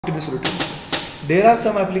continuous rotation. There are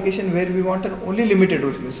some applications where we want an only limited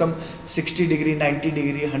rotation, some 60 degree, 90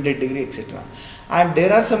 degree, 100 degree, etc. And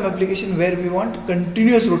there are some applications where we want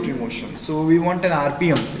continuous rotary motion. So we want an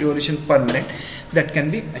RPM, revolution per minute, that can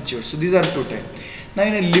be achieved. So these are two types. Now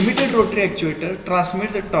in a limited rotary actuator, transmit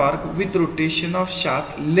the torque with rotation of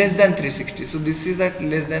shaft less than 360. So this is that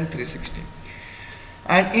less than 360.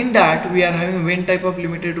 And in that we are having one type of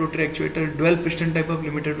limited rotary actuator, dual piston type of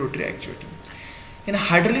limited rotary actuator. In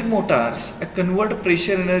hydraulic motors, convert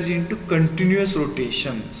pressure energy into continuous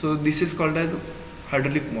rotation. So this is called as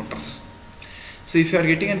hydraulic motors. So if you are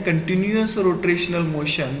getting a continuous rotational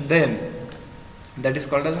motion, then that is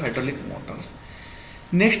called as hydraulic motors.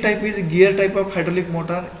 Next type is gear type of hydraulic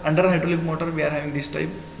motor. Under hydraulic motor we are having this type: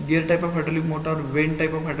 gear type of hydraulic motor, vane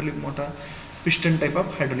type of hydraulic motor, piston type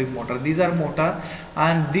of hydraulic motor. These are motor,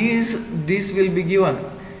 and this will be given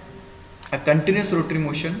a continuous rotary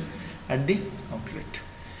motion at the outlet.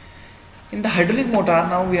 In the hydraulic motor,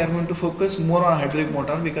 now we are going to focus more on hydraulic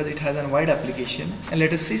motor because it has a wide application, and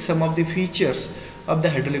let us see some of the features of the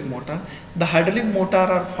hydraulic motor. The hydraulic motor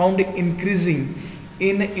are found increasing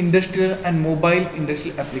in industrial and mobile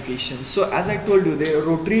industrial applications. So as I told you, the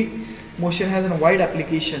rotary motion has a wide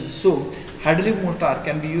application, so hydraulic motor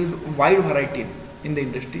can be used wide variety in the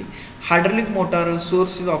industry. Hydraulic motor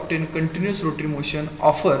source is obtained continuous rotary motion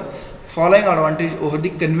offer following advantage over the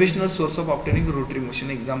conventional source of obtaining rotary motion.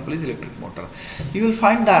 Example is electric motor. You will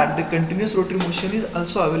find that the continuous rotary motion is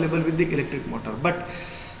also available with the electric motor, but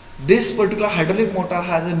this particular hydraulic motor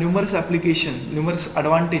has a numerous applications, numerous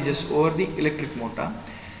advantages over the electric motor.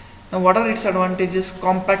 Now what are its advantages?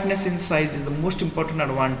 Compactness in size is the most important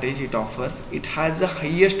advantage it offers. It has the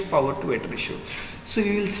highest power to weight ratio. So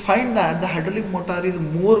you will find that the hydraulic motor is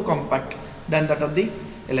more compact than that of the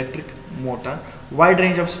electric motor. Wide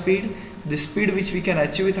range of speed. The speed which we can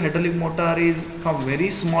achieve with hydraulic motor is from very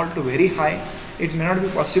small to very high. It may not be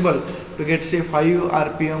possible to get say 5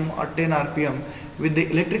 RPM or 10 RPM with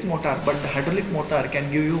the electric motor, but the hydraulic motor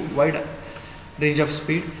can give you wide range of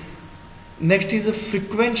speed. Next is a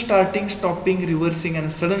frequent starting, stopping, reversing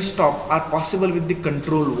and sudden stop are possible with the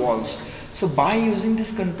control valves. So by using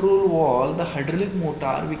this control valve, the hydraulic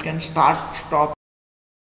motor we can start, stop